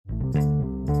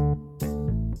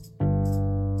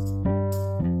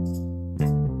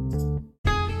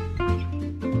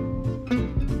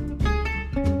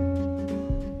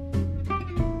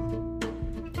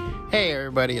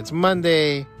everybody. It's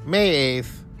Monday, May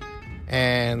 8th,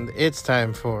 and it's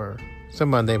time for some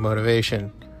Monday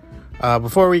motivation.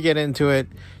 Before we get into it,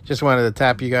 just wanted to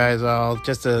tap you guys all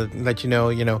just to let you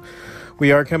know,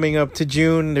 we are coming up to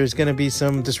June. There's going to be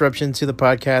some disruption to the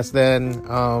podcast then.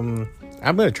 I'm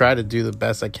going to try to do the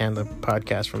best I can to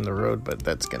podcast from the road, but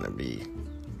it's going to be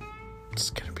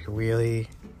really...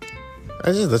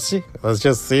 Let's see. Let's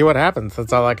just see what happens.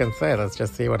 That's all I can say. Let's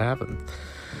just see what happens.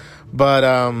 But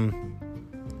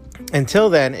until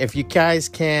then, if you guys,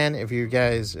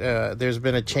 there's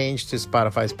been a change to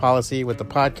Spotify's policy with the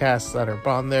podcasts that are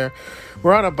on there.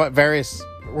 We're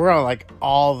on like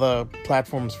all the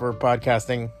platforms for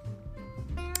podcasting,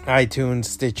 iTunes,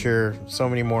 Stitcher, so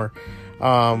many more.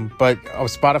 But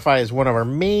Spotify is one of our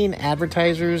main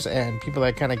advertisers and people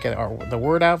that kind of get the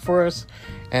word out for us.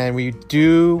 And we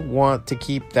do want to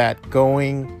keep that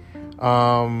going.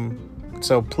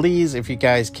 So please, if you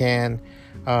guys can,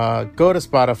 go to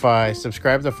Spotify,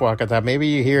 subscribe to Fuakata. Maybe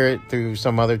you hear it through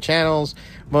some other channels.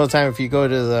 Most of the time, if you go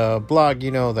to the blog,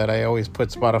 you know that I always put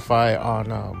Spotify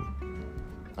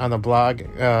on the blog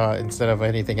instead of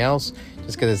anything else,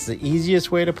 just because it's the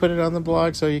easiest way to put it on the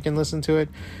blog so you can listen to it.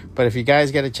 But if you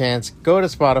guys get a chance, go to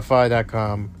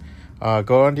Spotify.com.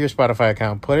 Go onto your Spotify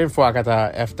account, put in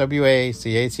Fuakata,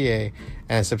 F-W-A-C-A-T-A,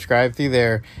 and subscribe through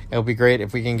there. It'll be great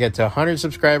if we can get to 100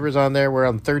 subscribers on there. We're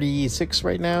on 36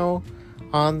 right now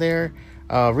on there.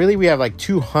 Really, we have like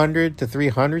 200 to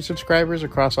 300 subscribers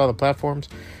across all the platforms.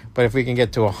 But if we can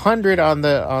get to 100 on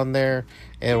there,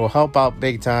 it will help out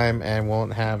big time and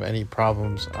won't have any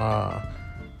problems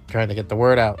trying to get the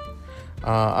word out.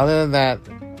 Other than that,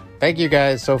 thank you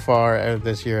guys so far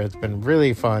this year. It's been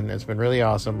really fun. It's been really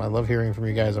awesome. I love hearing from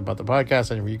you guys about the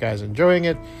podcast and you guys enjoying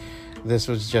it. This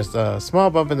was just a small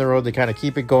bump in the road to kind of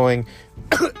keep it going.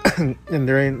 And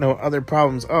there ain't no other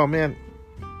problems. Oh, man.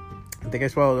 I think I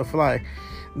swallowed a fly.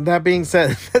 That being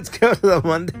said, let's go to the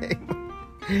Monday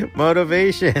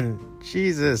motivation.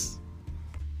 Jesus.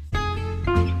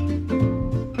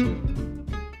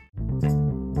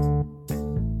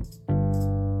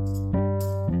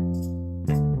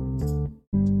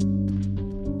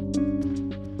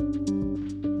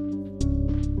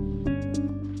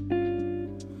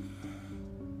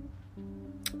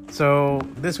 So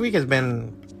this week has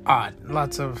been odd.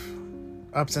 Lots of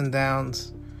ups and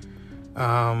downs.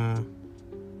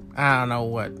 I don't know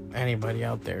what anybody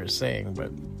out there is saying,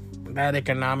 but that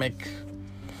economic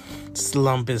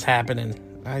slump is happening.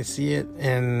 I see it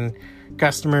in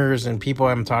customers and people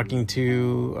I'm talking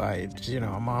to.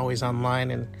 I'm always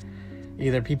online and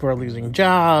either people are losing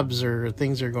jobs or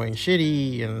things are going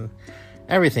shitty and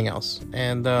everything else.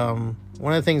 And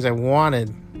one of the things I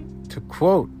wanted to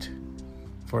quote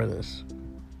for this,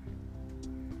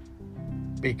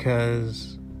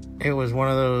 because it was one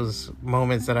of those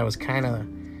moments that I was kind of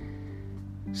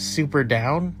super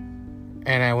down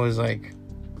and I was like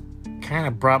kind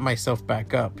of brought myself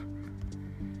back up.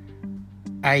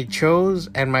 I chose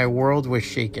and my world was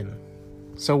shaken.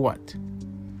 So what?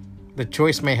 The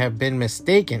choice may have been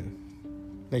mistaken.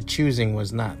 The choosing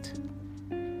was not.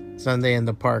 Sunday in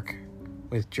the Park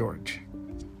with George.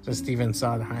 The Stephen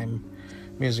Sondheim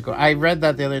musical. I read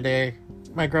that the other day.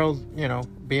 My girl,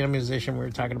 being a musician, we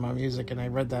were talking about music, and I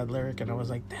read that lyric, and I was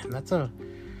like, damn, that's a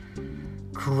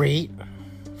great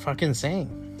fucking saying.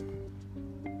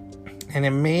 And it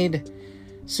made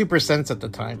super sense at the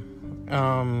time.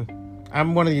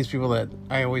 I'm one of these people that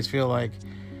I always feel like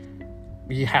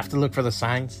you have to look for the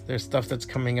signs. There's stuff that's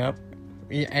coming up,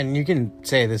 and you can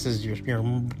say this is your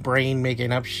brain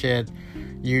making up shit.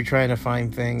 You trying to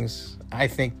find things. I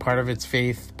think part of it's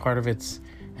faith, part of it's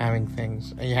having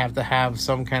things, and you have to have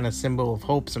some kind of symbol of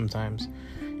hope. Sometimes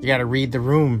you got to read the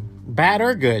room, bad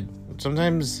or good.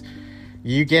 Sometimes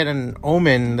you get an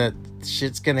omen that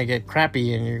shit's gonna get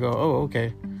crappy and you go, oh,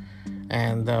 okay.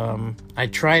 And I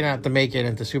try not to make it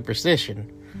into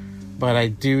superstition, but I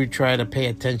do try to pay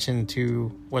attention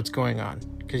to what's going on,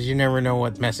 because you never know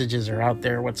what messages are out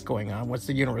there, what's going on, what's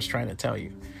the universe trying to tell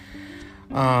you.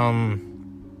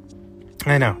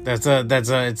 I know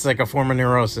it's like a form of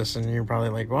neurosis, and you're probably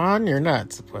like, well, you're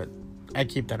nuts, but I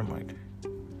keep that in mind.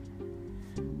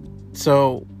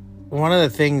 So one of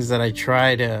the things that I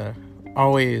try to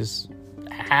always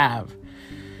have,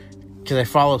 because I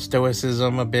follow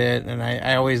stoicism a bit, and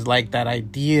I always like that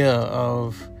idea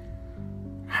of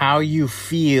how you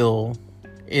feel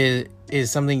is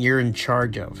something you're in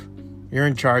charge of. You're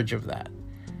in charge of that.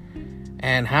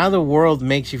 And how the world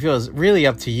makes you feel is really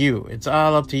up to you. It's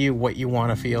all up to you what you want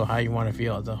to feel, how you want to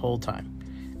feel the whole time.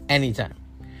 Anytime.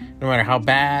 No matter how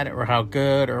bad or how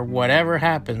good or whatever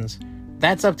happens,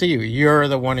 that's up to you. You're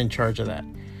the one in charge of that.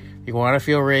 You want to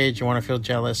feel rage, you want to feel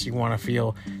jealous, you want to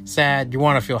feel sad, you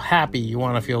want to feel happy, you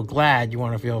want to feel glad, you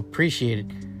want to feel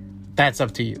appreciated. That's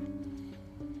up to you.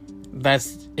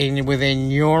 That's within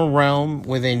your realm,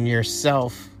 within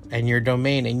yourself and your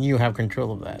domain, and you have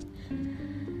control of that.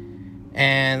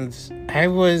 And I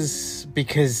was,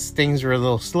 because things were a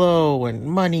little slow and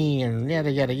money and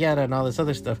yada yada yada and all this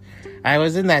other stuff, I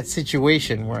was in that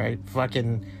situation where I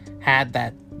fucking had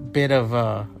that bit of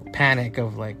a panic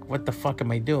of like, what the fuck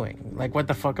am I doing? Like, what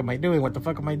the fuck am I doing? What the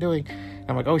fuck am I doing? And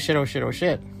I'm like, oh shit, oh shit, oh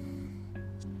shit.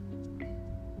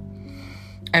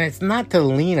 And it's not to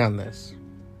lean on this,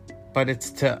 but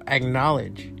it's to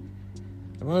acknowledge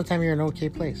a lot of the time you're in an okay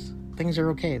place. Things are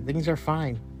okay. Things are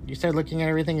fine. You start looking at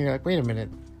everything and you're like, wait a minute.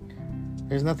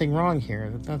 There's nothing wrong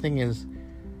here. Nothing is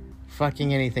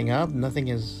fucking anything up. Nothing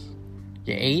is...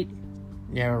 You ate.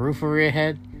 You have a roof over your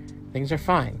head. Things are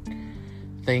fine.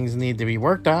 Things need to be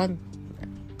worked on.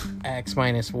 X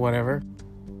minus whatever.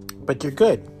 But you're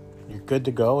good. You're good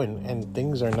to go, and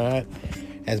things are not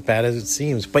as bad as it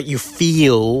seems. But you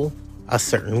feel a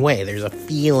certain way. There's a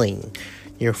feeling.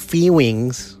 Your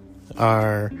feelings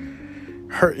are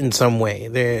hurt in some way.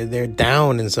 They're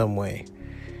down in some way.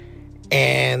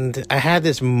 And I had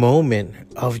this moment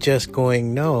of just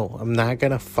going, no, I'm not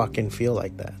gonna fucking feel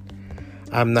like that.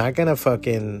 I'm not gonna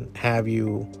fucking have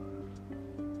you,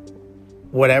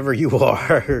 whatever you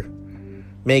are,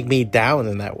 make me down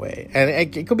in that way. And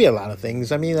it could be a lot of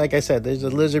things. I mean, like I said, there's a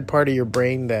lizard part of your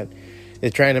brain that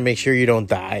is trying to make sure you don't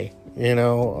die, you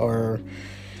know, or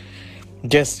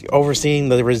just overseeing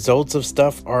the results of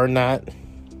stuff are not,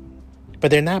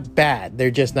 but they're not bad.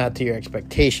 They're just not to your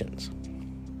expectations.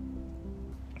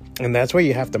 And that's where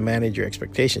you have to manage your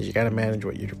expectations. You got to manage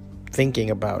what you're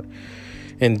thinking about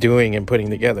and doing and putting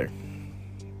together.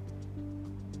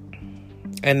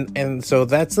 And so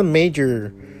that's a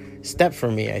major step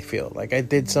for me, I feel. Like I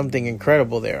did something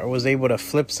incredible there. I was able to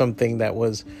flip something that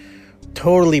was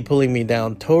totally pulling me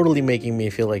down, totally making me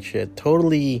feel like shit,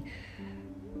 totally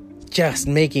just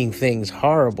making things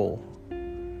horrible.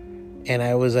 And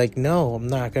I was like, no, I'm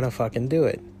not going to fucking do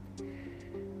it.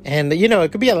 And, you know,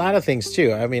 it could be a lot of things,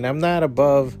 too. I mean, I'm not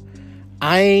above...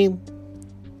 I'm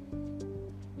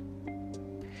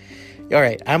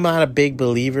not a big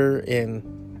believer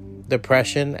in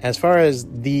depression as far as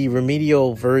the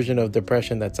remedial version of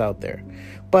depression that's out there.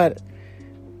 But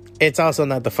it's also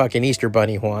not the fucking Easter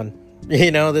Bunny, Juan.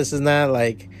 You know, this is not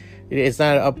like... It's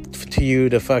not up to you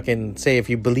to fucking say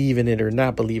if you believe in it or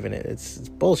not believe in it. It's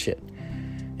bullshit.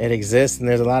 It exists, and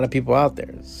there's a lot of people out there.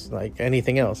 It's like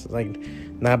anything else. It's like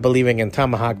not believing in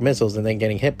Tomahawk missiles and then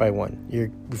getting hit by one.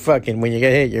 You're fucking, when you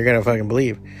get hit, you're gonna fucking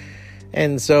believe.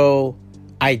 And so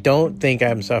I don't think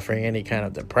I'm suffering any kind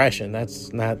of depression.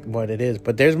 That's not what it is.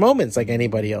 But there's moments like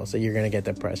anybody else that you're gonna get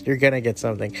depressed. You're gonna get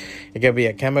something. It could be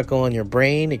a chemical in your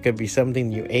brain. It could be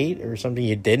something you ate or something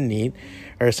you didn't eat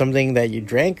or something that you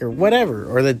drank or whatever.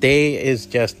 Or the day is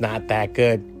just not that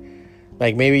good.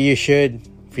 Like maybe you should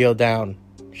feel down.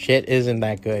 Shit isn't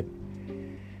that good.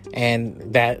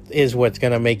 And that is what's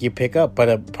going to make you pick up. But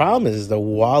the problem is to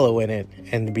wallow in it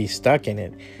and to be stuck in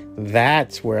it.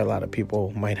 That's where a lot of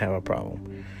people might have a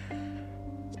problem.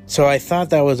 So I thought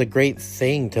that was a great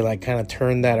thing to like kind of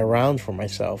turn that around for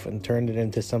myself and turn it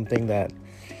into something that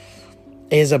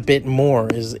is a bit more,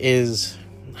 is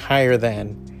higher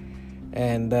than.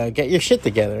 And get your shit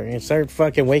together and start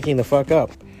fucking waking the fuck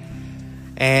up.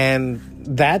 And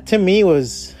that to me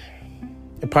was...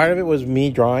 Part of it was me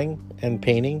drawing and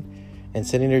painting and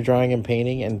sitting there drawing and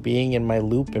painting and being in my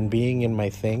loop and being in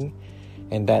my thing.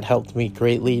 And that helped me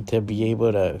greatly to be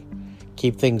able to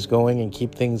keep things going and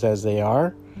keep things as they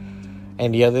are.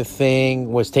 And the other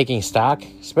thing was taking stock,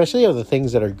 especially of the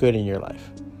things that are good in your life.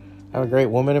 I have a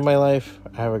great woman in my life.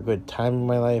 I have a good time in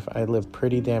my life. I live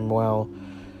pretty damn well.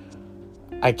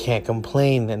 I can't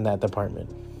complain in that department.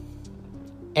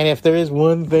 And if there is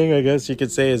one thing I guess you could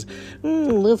say is,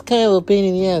 that's kind of a pain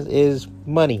in the ass, is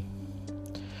money.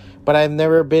 But I've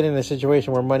never been in a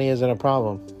situation where money isn't a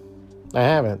problem. I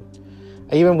haven't.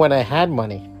 Even when I had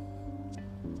money.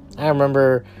 I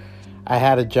remember I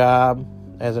had a job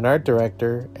as an art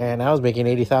director, and I was making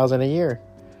 $80,000 a year.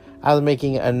 I was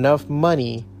making enough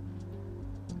money,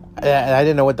 I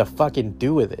didn't know what to fucking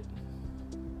do with it.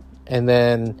 And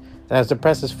I was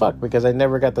depressed as fuck because I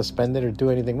never got to spend it or do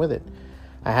anything with it.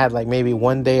 I had like maybe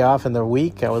one day off in the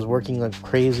week. I was working like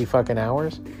crazy fucking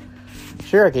hours.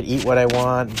 Sure, I could eat what I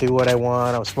want, do what I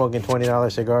want. I was smoking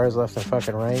 $20 cigars left and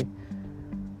fucking right.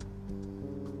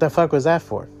 What the fuck was that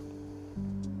for?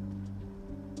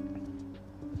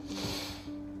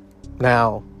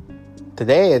 Now,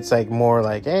 today it's like more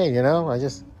like, hey, you know, I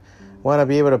just want to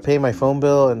be able to pay my phone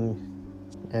bill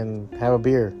and and have a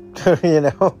beer.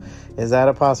 Is that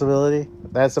a possibility?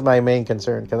 That's my main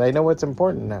concern, because I know what's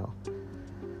important now.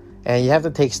 And you have to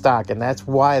take stock, and that's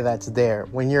why that's there.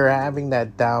 When you're having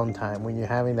that downtime, when you're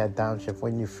having that downshift,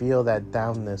 when you feel that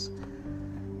downness,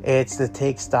 it's to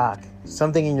take stock.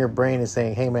 Something in your brain is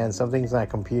saying, hey man, something's not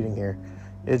computing here.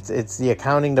 It's the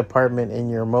accounting department in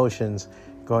your emotions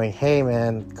going, hey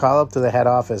man, call up to the head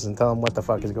office and tell them what the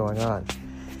fuck is going on.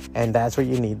 And that's what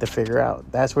you need to figure out.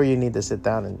 That's where you need to sit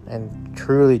down and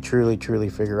truly, truly, truly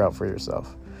figure out for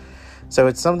yourself. So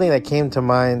it's something that came to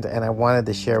mind, and I wanted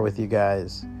to share with you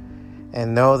guys.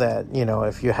 And know that,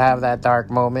 if you have that dark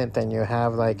moment, and you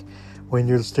have, like, when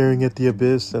you're staring at the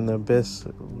abyss and the abyss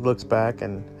looks back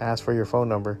and asks for your phone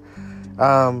number,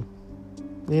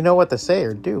 you know what to say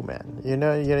or do, man. You're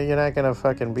not going to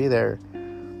fucking be there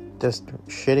just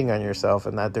shitting on yourself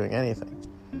and not doing anything.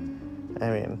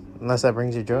 I mean, unless that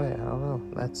brings you joy. I don't know.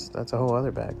 That's a whole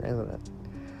other bag, isn't it?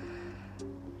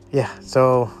 Yeah,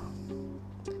 so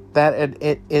that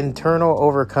internal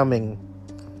overcoming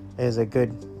is a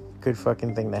good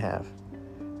fucking thing to have.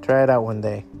 Try it out one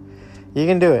day. You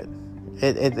can do it.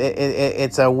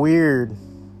 It's a weird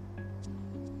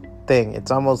thing. It's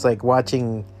almost like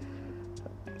watching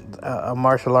a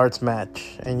martial arts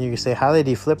match, and you say, how did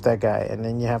he flip that guy? And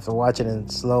then you have to watch it in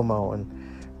slow-mo and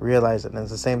realize it. And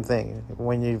it's the same thing.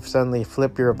 When you suddenly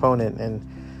flip your opponent and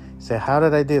say, how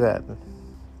did I do that?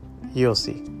 You'll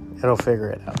see. It'll figure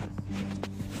it out.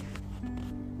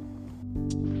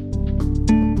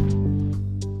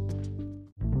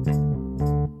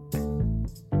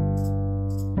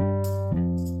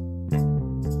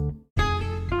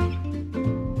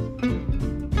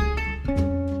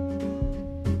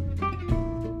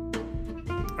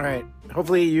 All right.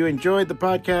 Hopefully you enjoyed the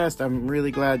podcast. I'm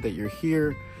really glad that you're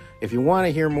here. If you want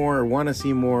to hear more or want to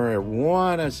see more or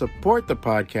want to support the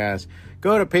podcast,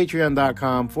 go to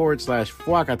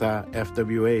patreon.com/Fwacata,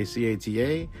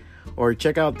 Fwacata, or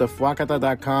check out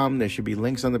thefwacata.com. There should be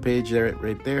links on the page there,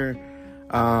 right there.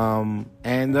 And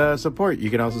support.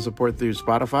 You can also support through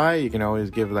Spotify. You can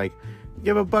always give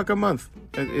 $1 a month.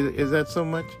 Is that so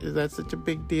much? Is that such a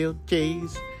big deal?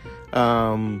 Jeez.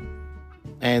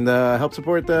 And help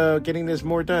support getting this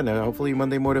more done. Hopefully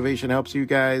Monday Motivation helps you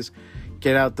guys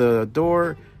get out the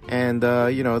door, and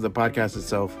the podcast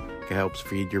itself helps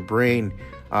feed your brain.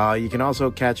 You can also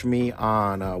catch me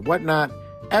on Whatnot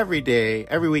every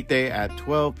weekday at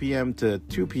 12 p.m. to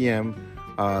 2 p.m.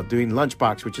 Doing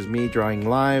Lunchbox, which is me drawing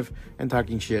live and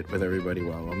talking shit with everybody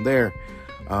while I'm there.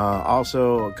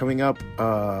 Also coming up,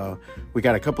 we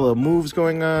got a couple of moves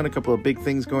going on, a couple of big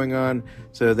things going on.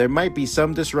 So there might be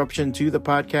some disruption to the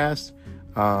podcast,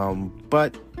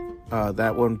 but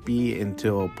that won't be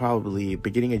until probably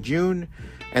beginning of June.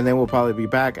 And then we'll probably be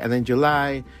back. And then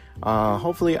July,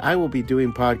 hopefully I will be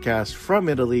doing podcasts from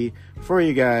Italy for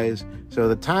you guys. So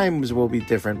the times will be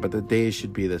different, but the days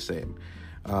should be the same.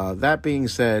 That being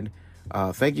said,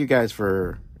 thank you guys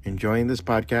for enjoying this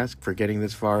podcast, for getting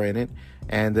this far in it.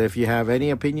 And if you have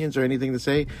any opinions or anything to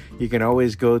say, you can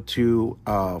always go to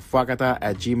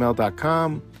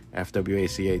fwacata@gmail.com,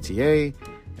 Fwacata,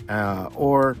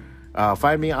 or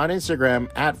find me on Instagram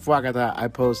at Fwacata. I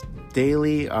post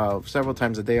daily, several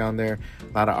times a day on there.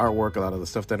 A lot of artwork, a lot of the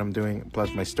stuff that I'm doing,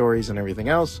 plus my stories and everything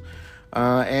else.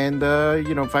 And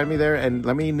find me there and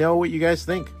let me know what you guys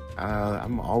think.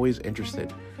 I'm always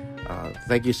interested.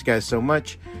 Thank you guys so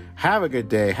much. Have a good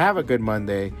day. Have a good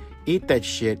Monday. Eat that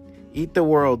shit. Eat the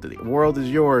world. The world is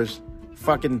yours.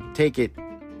 Fucking take it.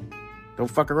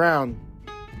 Don't fuck around.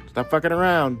 Stop fucking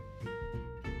around.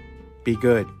 Be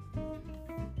good.